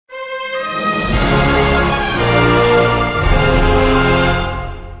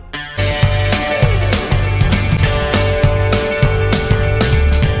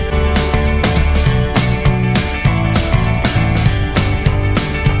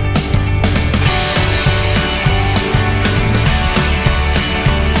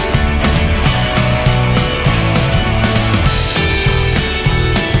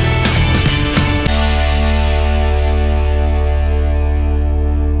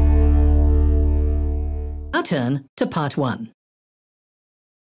now turn to Part 1.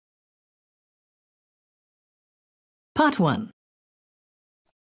 Part 1.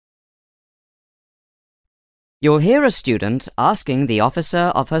 You'll hear a student asking the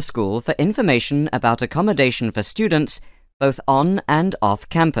officer of her school for information about accommodation for students both on and off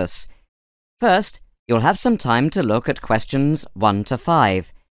campus. First, you'll have some time to look at questions 1 to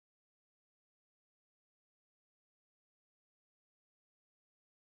 5.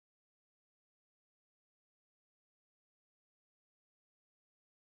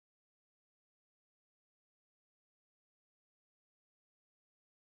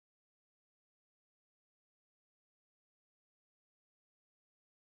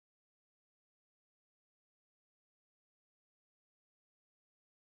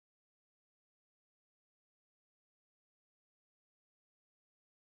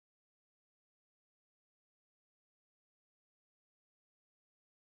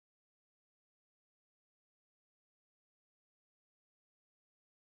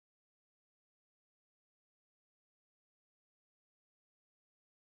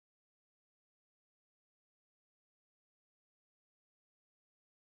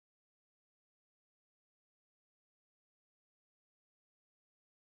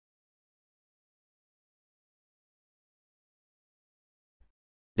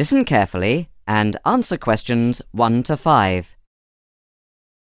 Listen carefully and answer questions 1 to 5.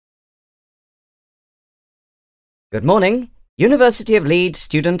 Good morning. University of Leeds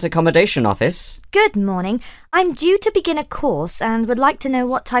Student Accommodation Office. Good morning. I'm due to begin a course and would like to know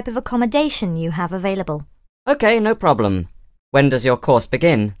what type of accommodation you have available. OK, no problem. When does your course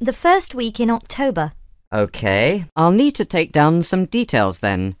begin? The first week in October. OK, I'll need to take down some details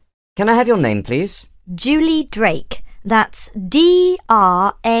then. Can I have your name, please? Julie Drake. That's D-R-A-K-E.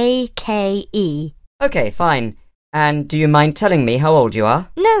 OK, fine. And do you mind telling me how old you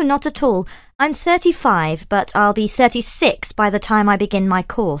are? No, not at all. I'm 35, but I'll be 36 by the time I begin my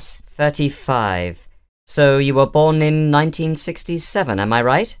course. 35. So you were born in 1967, am I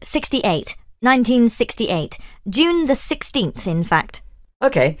right? 68. 1968. June the 16th, in fact.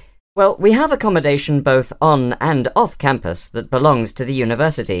 OK. Well, we have accommodation both on and off campus that belongs to the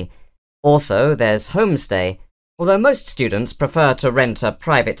university. Also, there's homestay, although most students prefer to rent a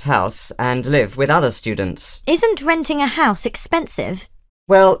private house and live with other students. Isn't renting a house expensive?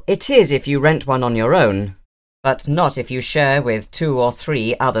 Well, it is if you rent one on your own, but not if you share with 2 or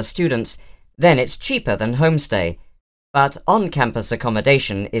 3 other students. Then it's cheaper than homestay. But on-campus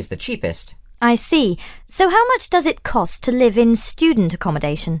accommodation is the cheapest. I see. So how much does it cost to live in student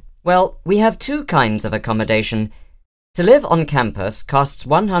accommodation? Well, we have 2 kinds of accommodation. To live on campus costs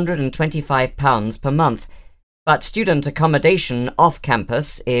 £125 per month, but student accommodation off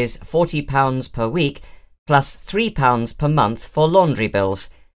campus is £40 per week, plus £3 per month for laundry bills.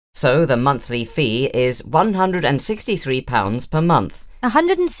 So the monthly fee is £163 per month.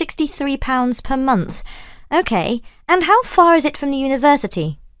 £163 per month. OK. And how far is it from the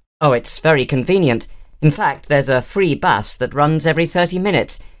university? Oh, it's very convenient. In fact, there's a free bus that runs every 30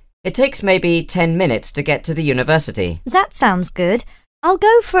 minutes. It takes maybe 10 minutes to get to the university. That sounds good. I'll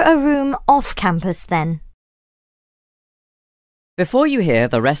go for a room off campus then. Before you hear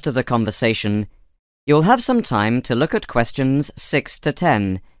the rest of the conversation, you'll have some time to look at questions 6 to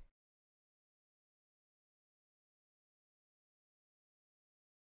 10.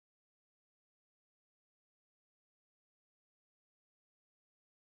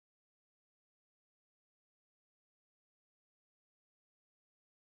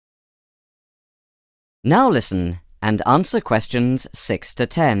 Now listen and answer questions 6 to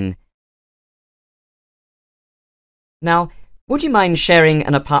 10. Now, would you mind sharing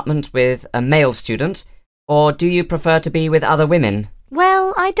an apartment with a male student, or do you prefer to be with other women?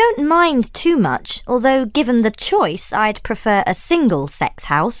 Well, I don't mind too much, although given the choice, I'd prefer a single-sex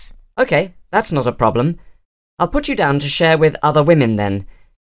house. OK, that's not a problem. I'll put you down to share with other women then.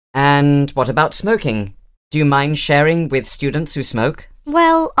 And what about smoking? Do you mind sharing with students who smoke?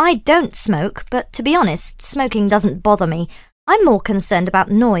 Well, I don't smoke, but to be honest, smoking doesn't bother me. I'm more concerned about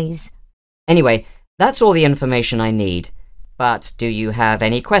noise. Anyway, that's all the information I need. But do you have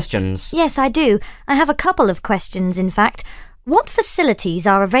any questions? Yes, I do. I have a couple of questions, in fact. What facilities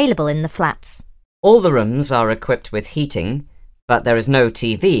are available in the flats? All the rooms are equipped with heating, but there is no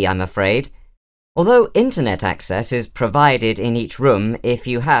TV, I'm afraid. Although internet access is provided in each room if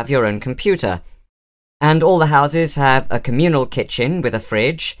you have your own computer. And all the houses have a communal kitchen with a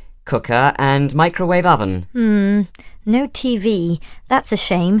fridge, cooker and microwave oven. No TV. That's a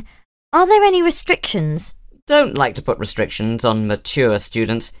shame. Are there any restrictions? Don't like to put restrictions on mature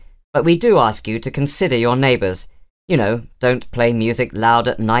students, but we do ask you to consider your neighbours. You know, don't play music loud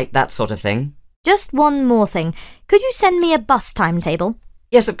at night, that sort of thing. Just one more thing. Could you send me a bus timetable?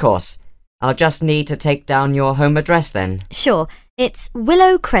 Yes, of course. I'll just need to take down your home address then. Sure. It's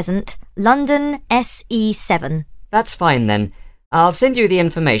Willow Crescent, London SE7. That's fine then. I'll send you the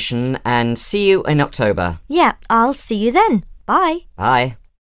information and see you in October. Yeah, I'll see you then. Bye. Bye.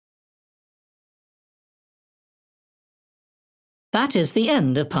 That is the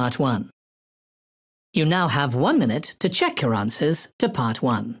end of Part 1. You now have 1 minute to check your answers to Part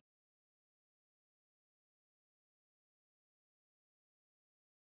 1.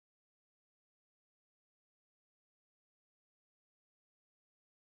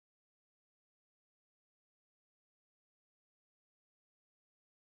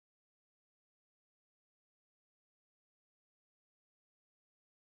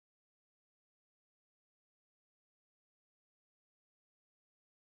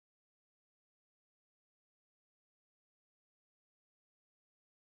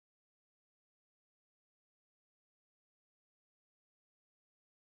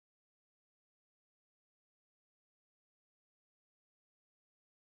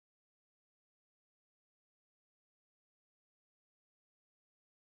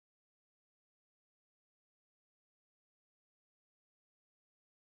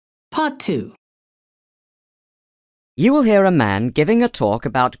 Part 2. You will hear a man giving a talk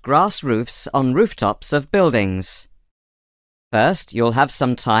about grass roofs on rooftops of buildings. First, you'll have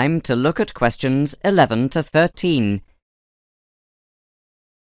some time to look at questions 11 to 13.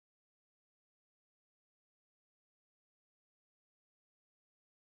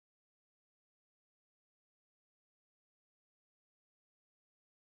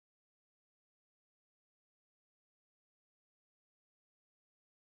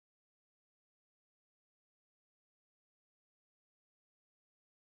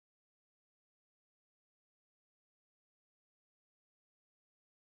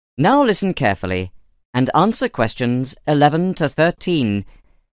 Now listen carefully and answer questions 11 to 13.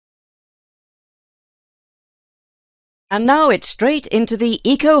 And now it's straight into the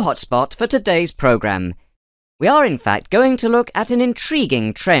Eco Hotspot for today's programme. We are in fact going to look at an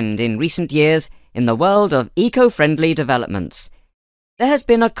intriguing trend in recent years in the world of eco-friendly developments. There has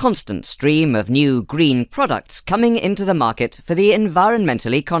been a constant stream of new green products coming into the market for the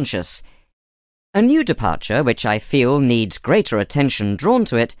environmentally conscious. A new departure which I feel needs greater attention drawn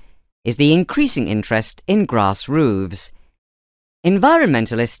to it is the increasing interest in grass roofs.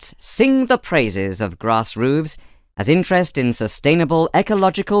 Environmentalists sing the praises of grass roofs as interest in sustainable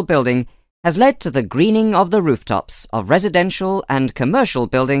ecological building has led to the greening of the rooftops of residential and commercial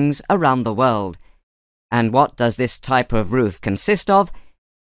buildings around the world. And what does this type of roof consist of?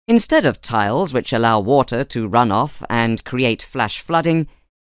 Instead of tiles which allow water to run off and create flash flooding,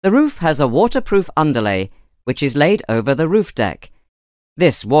 the roof has a waterproof underlay which is laid over the roof deck.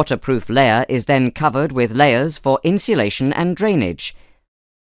 This waterproof layer is then covered with layers for insulation and drainage.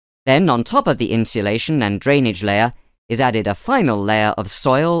 Then on top of the insulation and drainage layer is added a final layer of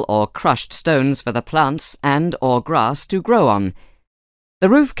soil or crushed stones for the plants and/or grass to grow on. The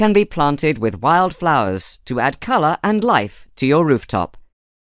roof can be planted with wild flowers to add colour and life to your rooftop.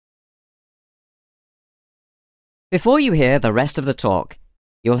 Before you hear the rest of the talk,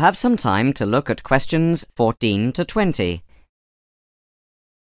 you'll have some time to look at questions 14 to 20.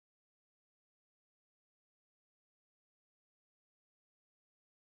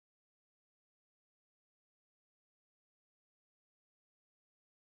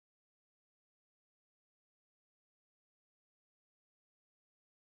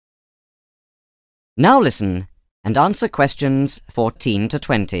 Now listen and answer questions 14 to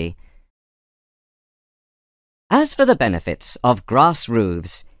 20. As for the benefits of grass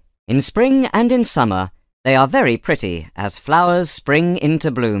roofs, in spring and in summer they are very pretty as flowers spring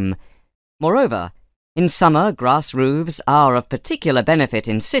into bloom. Moreover, in summer grass roofs are of particular benefit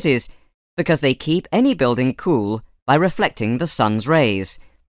in cities because they keep any building cool by reflecting the sun's rays.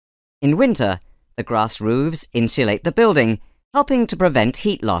 In winter, the grass roofs insulate the building, helping to prevent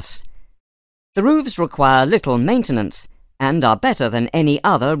heat loss. The roofs require little maintenance and are better than any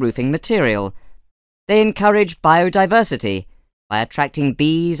other roofing material. They encourage biodiversity by attracting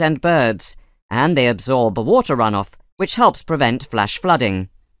bees and birds, and they absorb water runoff, which helps prevent flash flooding.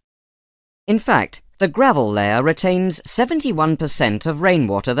 In fact, the gravel layer retains 71% of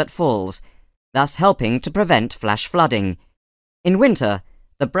rainwater that falls, thus helping to prevent flash flooding. In winter,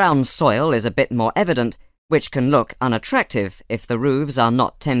 the brown soil is a bit more evident, which can look unattractive if the roofs are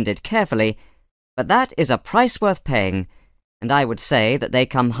not tended carefully, but that is a price worth paying, and I would say that they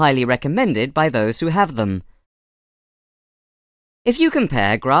come highly recommended by those who have them. If you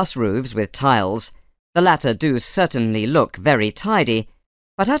compare grass roofs with tiles, the latter do certainly look very tidy,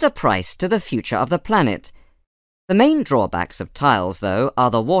 but at a price to the future of the planet. The main drawbacks of tiles, though, are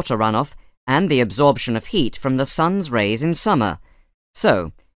the water runoff and the absorption of heat from the sun's rays in summer.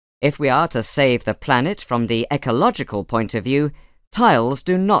 So, if we are to save the planet from the ecological point of view, tiles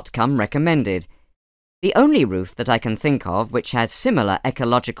do not come recommended. The only roof that I can think of which has similar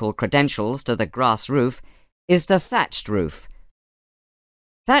ecological credentials to the grass roof is the thatched roof.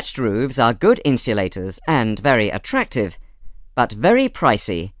 Thatched roofs are good insulators and very attractive, but very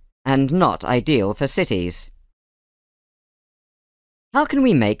pricey and not ideal for cities. How can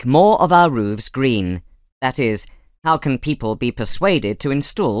we make more of our roofs green? That is, how can people be persuaded to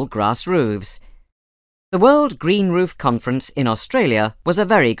install grass roofs? The World Green Roof Conference in Australia was a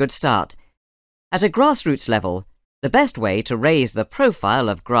very good start. At a grassroots level, the best way to raise the profile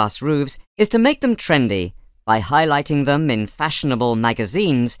of grass roofs is to make them trendy by highlighting them in fashionable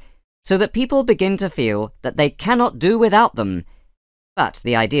magazines so that people begin to feel that they cannot do without them. But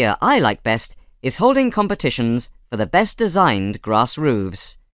the idea I like best is holding competitions for the best designed grass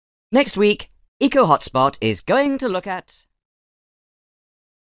roofs. Next week, Eco Hotspot is going to look at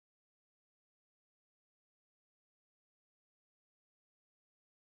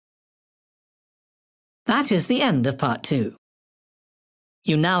That is the end of Part 2.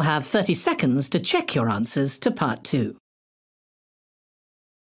 You now have 30 seconds to check your answers to Part 2.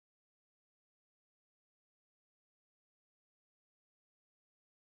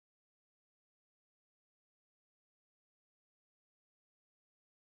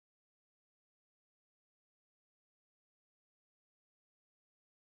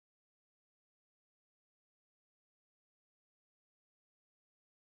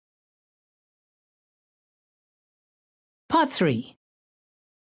 Part 3.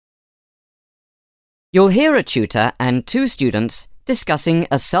 You'll hear a tutor and two students discussing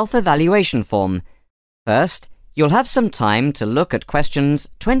a self-evaluation form. First, you'll have some time to look at questions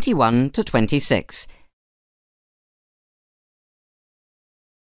 21 to 26.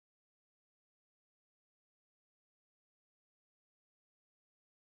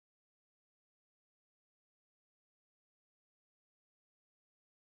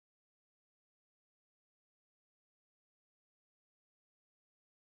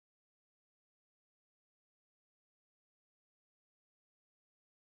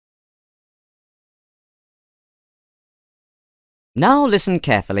 Now listen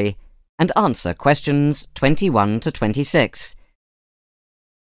carefully and answer questions 21 to 26.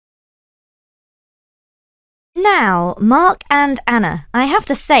 Now, Mark and Anna, I have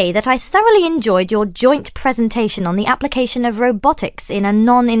to say that I thoroughly enjoyed your joint presentation on the application of robotics in a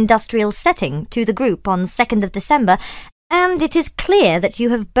non-industrial setting to the group on 2nd of December, and it is clear that you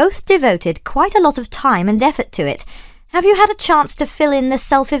have both devoted quite a lot of time and effort to it. Have you had a chance to fill in the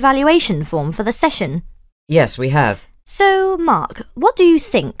self-evaluation form for the session? Yes, we have. So, Mark, what do you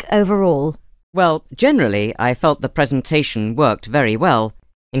think overall? Well, generally, I felt the presentation worked very well.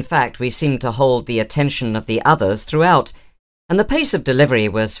 In fact, we seemed to hold the attention of the others throughout, and the pace of delivery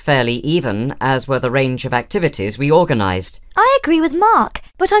was fairly even, as were the range of activities we organised. I agree with Mark,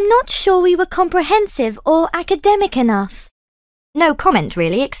 but I'm not sure we were comprehensive or academic enough. No comment,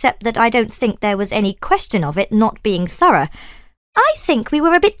 really, except that I don't think there was any question of it not being thorough. I think we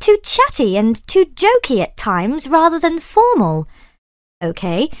were a bit too chatty and too jokey at times rather than formal.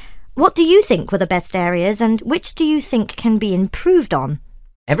 OK, what do you think were the best areas and which do you think can be improved on?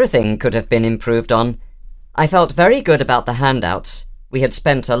 Everything could have been improved on. I felt very good about the handouts. We had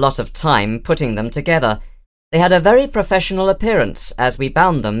spent a lot of time putting them together. They had a very professional appearance as we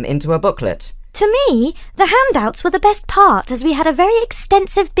bound them into a booklet. To me, the handouts were the best part as we had a very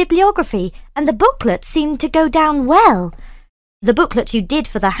extensive bibliography and the booklet seemed to go down well. The booklet you did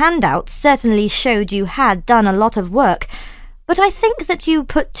for the handouts certainly showed you had done a lot of work, but I think that you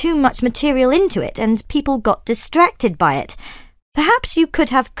put too much material into it and people got distracted by it. Perhaps you could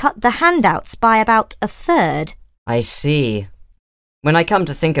have cut the handouts by about a third. I see. When I come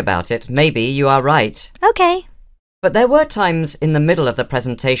to think about it, maybe you are right. OK. But there were times in the middle of the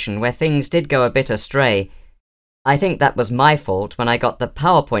presentation where things did go a bit astray. I think that was my fault when I got the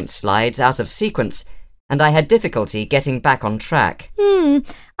PowerPoint slides out of sequence, and I had difficulty getting back on track.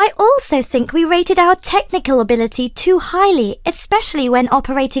 I also think we rated our technical ability too highly, especially when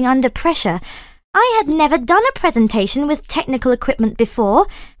operating under pressure. I had never done a presentation with technical equipment before,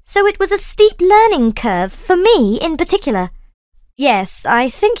 so it was a steep learning curve for me in particular. Yes, I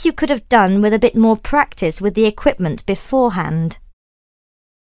think you could have done with a bit more practice with the equipment beforehand.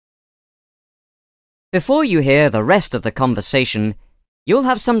 Before you hear the rest of the conversation, you'll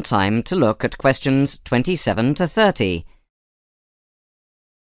have some time to look at questions 27 to 30.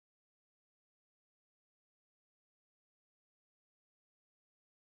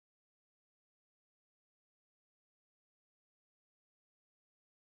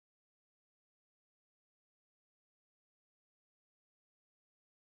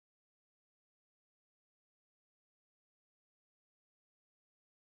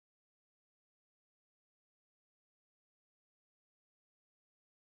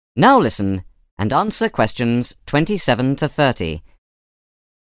 Now listen and answer questions 27 to 30.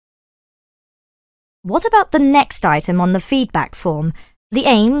 What about the next item on the feedback form, the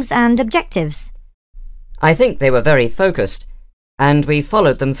aims and objectives? I think they were very focused, and we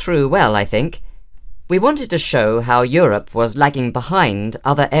followed them through well, I think. We wanted to show how Europe was lagging behind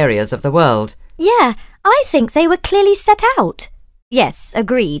other areas of the world. Yeah, I think they were clearly set out. Yes,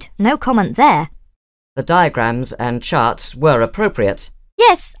 agreed. No comment there. The diagrams and charts were appropriate.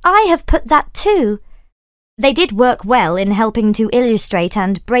 Yes, I have put that too. They did work well in helping to illustrate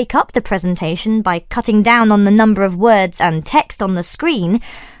and break up the presentation by cutting down on the number of words and text on the screen.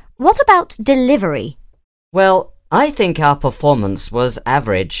 What about delivery? Well, I think our performance was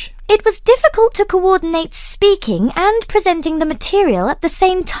average. It was difficult to coordinate speaking and presenting the material at the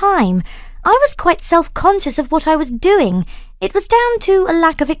same time. I was quite self-conscious of what I was doing. It was down to a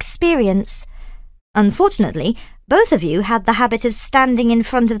lack of experience. Unfortunately, both of you had the habit of standing in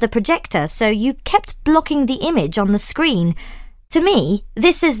front of the projector, so you kept blocking the image on the screen. To me,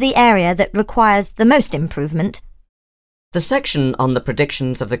 this is the area that requires the most improvement. The section on the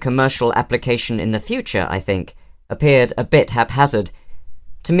predictions of the commercial application in the future, I think, appeared a bit haphazard.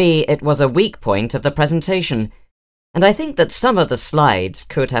 To me, it was a weak point of the presentation, and I think that some of the slides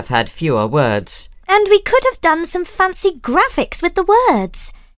could have had fewer words. And we could have done some fancy graphics with the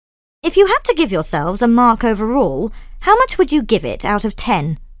words. If you had to give yourselves a mark overall, how much would you give it out of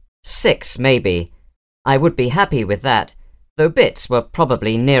 10? 6, maybe. I would be happy with that, though bits were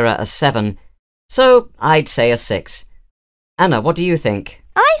probably nearer a 7. So I'd say a 6. Anna, what do you think?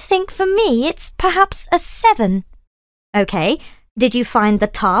 I think for me it's perhaps a 7. OK, did you find the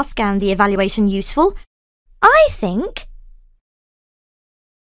task and the evaluation useful? I think...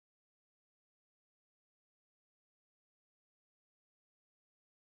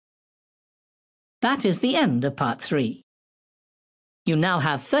 That is the end of Part 3. You now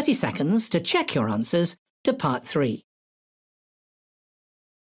have 30 seconds to check your answers to Part 3.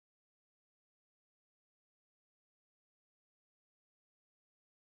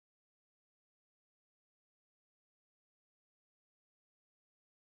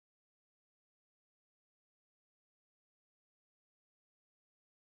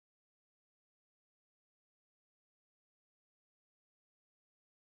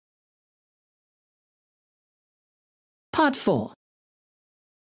 Part 4.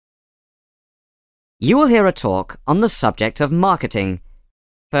 You will hear a talk on the subject of marketing.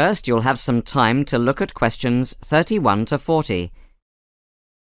 First, you'll have some time to look at questions 31 to 40.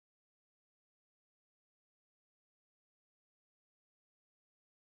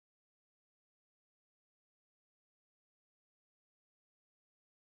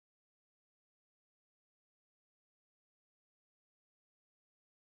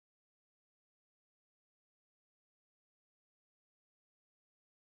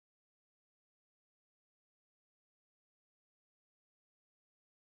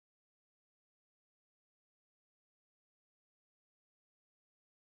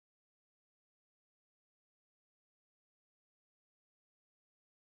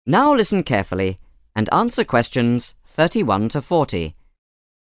 Now listen carefully and answer questions 31 to 40.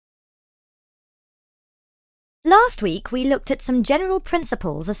 Last week we looked at some general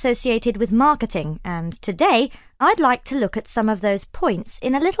principles associated with marketing, and today I'd like to look at some of those points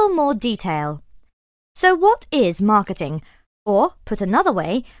in a little more detail. So what is marketing? Or, put another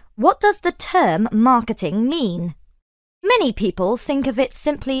way, what does the term marketing mean? Many people think of it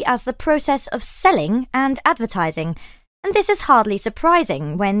simply as the process of selling and advertising, and this is hardly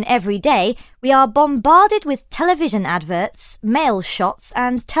surprising when every day we are bombarded with television adverts, mail shots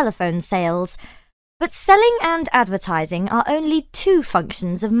and telephone sales. But selling and advertising are only two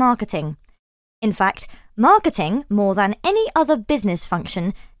functions of marketing. In fact, marketing, more than any other business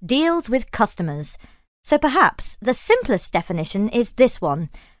function, deals with customers. So perhaps the simplest definition is this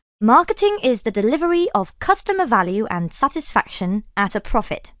one. Marketing is the delivery of customer value and satisfaction at a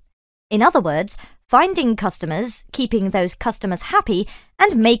profit. In other words, finding customers, keeping those customers happy,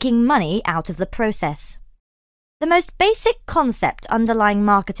 and making money out of the process. The most basic concept underlying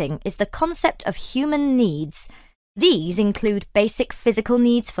marketing is the concept of human needs. These include basic physical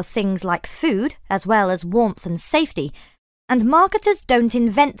needs for things like food, as well as warmth and safety. And marketers don't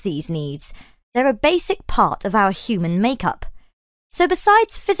invent these needs. They're a basic part of our human makeup. So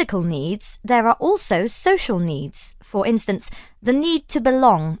besides physical needs, there are also social needs. For instance, the need to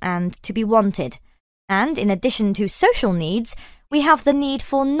belong and to be wanted. And in addition to social needs, we have the need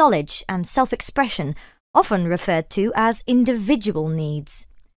for knowledge and self-expression, often referred to as individual needs.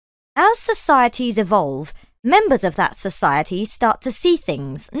 As societies evolve, members of that society start to see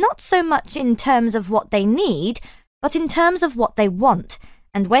things not so much in terms of what they need, but in terms of what they want,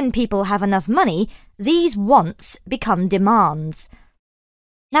 and when people have enough money, these wants become demands.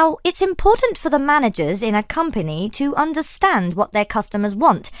 Now, it's important for the managers in a company to understand what their customers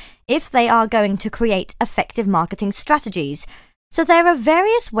want if they are going to create effective marketing strategies. So there are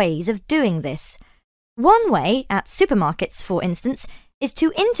various ways of doing this. One way, at supermarkets for instance, is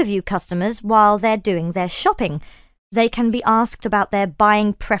to interview customers while they're doing their shopping. They can be asked about their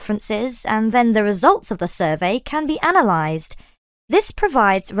buying preferences, and then the results of the survey can be analysed. This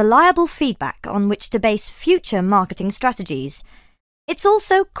provides reliable feedback on which to base future marketing strategies. It's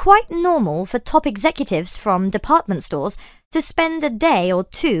also quite normal for top executives from department stores to spend a day or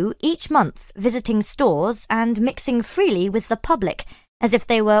two each month visiting stores and mixing freely with the public as if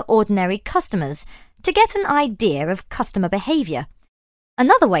they were ordinary customers to get an idea of customer behaviour.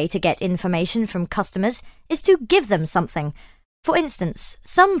 Another way to get information from customers is to give them something. For instance,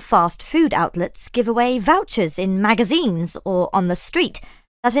 some fast food outlets give away vouchers in magazines or on the street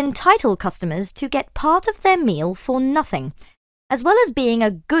that entitle customers to get part of their meal for nothing. As well as being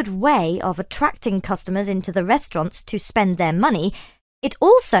a good way of attracting customers into the restaurants to spend their money, it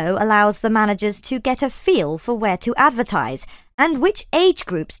also allows the managers to get a feel for where to advertise and which age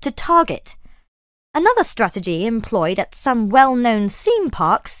groups to target. Another strategy employed at some well-known theme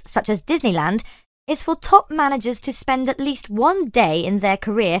parks, such as Disneyland, is for top managers to spend at least one day in their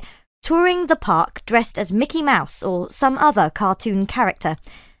career touring the park dressed as Mickey Mouse or some other cartoon character.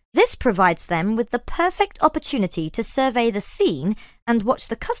 This provides them with the perfect opportunity to survey the scene and watch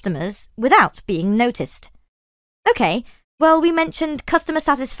the customers without being noticed. Okay, well, we mentioned customer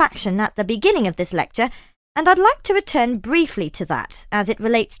satisfaction at the beginning of this lecture, and I'd like to return briefly to that as it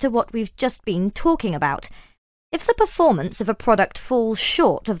relates to what we've just been talking about. If the performance of a product falls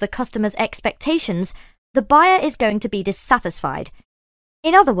short of the customer's expectations, the buyer is going to be dissatisfied.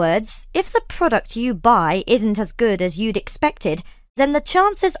 In other words, if the product you buy isn't as good as you'd expected, then the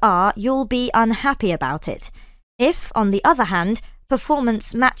chances are you'll be unhappy about it. If, on the other hand,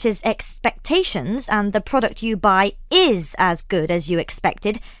 performance matches expectations and the product you buy is as good as you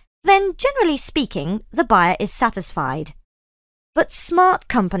expected, then generally speaking, the buyer is satisfied. But smart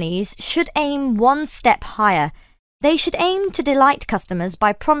companies should aim one step higher. They should aim to delight customers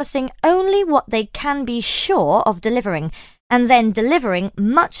by promising only what they can be sure of delivering, and then delivering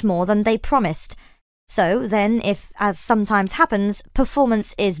much more than they promised. So then, if, as sometimes happens,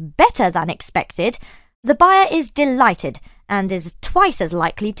 performance is better than expected, the buyer is delighted and is twice as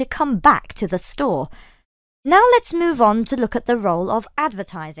likely to come back to the store. Now let's move on to look at the role of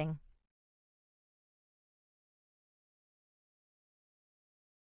advertising.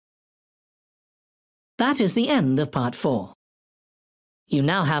 That is the end of Part 4. You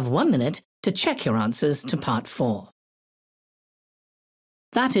now have 1 minute to check your answers to Part 4.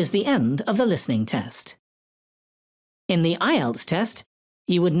 That is the end of the listening test. In the IELTS test,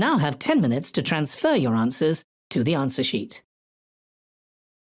 you would now have 10 minutes to transfer your answers to the answer sheet.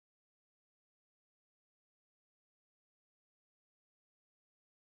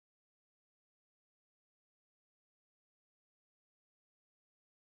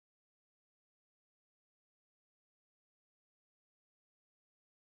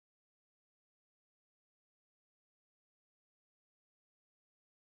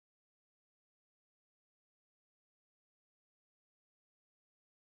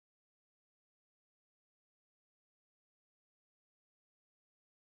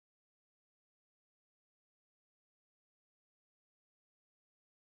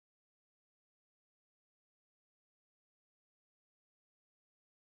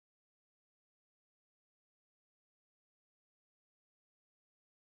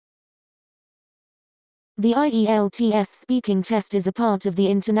 The IELTS speaking test is a part of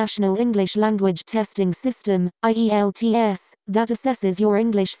the International English Language Testing System, IELTS, that assesses your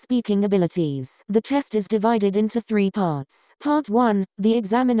English speaking abilities. The test is divided into 3 parts. Part 1, the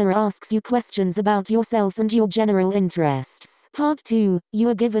examiner asks you questions about yourself and your general interests. Part 2, you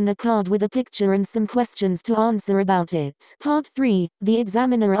are given a card with a picture and some questions to answer about it. Part 3, the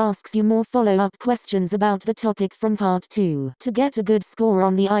examiner asks you more follow-up questions about the topic from Part 2. To get a good score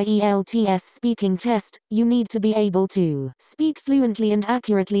on the IELTS speaking test, you need to be able to speak fluently and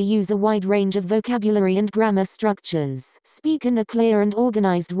accurately, use a wide range of vocabulary and grammar structures, speak in a clear and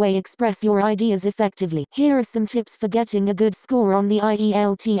organized way, express your ideas effectively. Here are some tips for getting a good score on the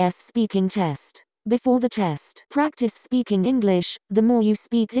IELTS speaking test. Before the test, practice speaking English. The more you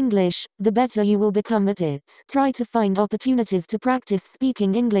speak English, the better you will become at it. Try to find opportunities to practice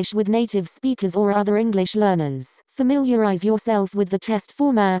speaking English with native speakers or other English learners. Familiarize yourself with the test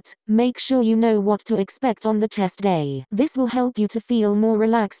format. Make sure you know what to expect on the test day. This will help you to feel more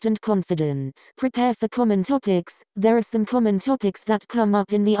relaxed and confident. Prepare for common topics. There are some common topics that come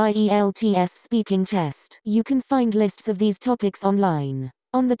up in the IELTS speaking test. You can find lists of these topics online.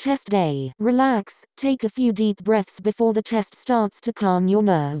 On the test day, relax, take a few deep breaths before the test starts to calm your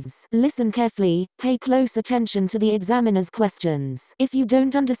nerves. Listen carefully, pay close attention to the examiner's questions. If you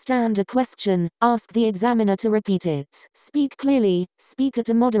don't understand a question, ask the examiner to repeat it. Speak clearly, speak at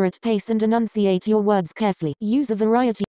a moderate pace and enunciate your words carefully. Use a variety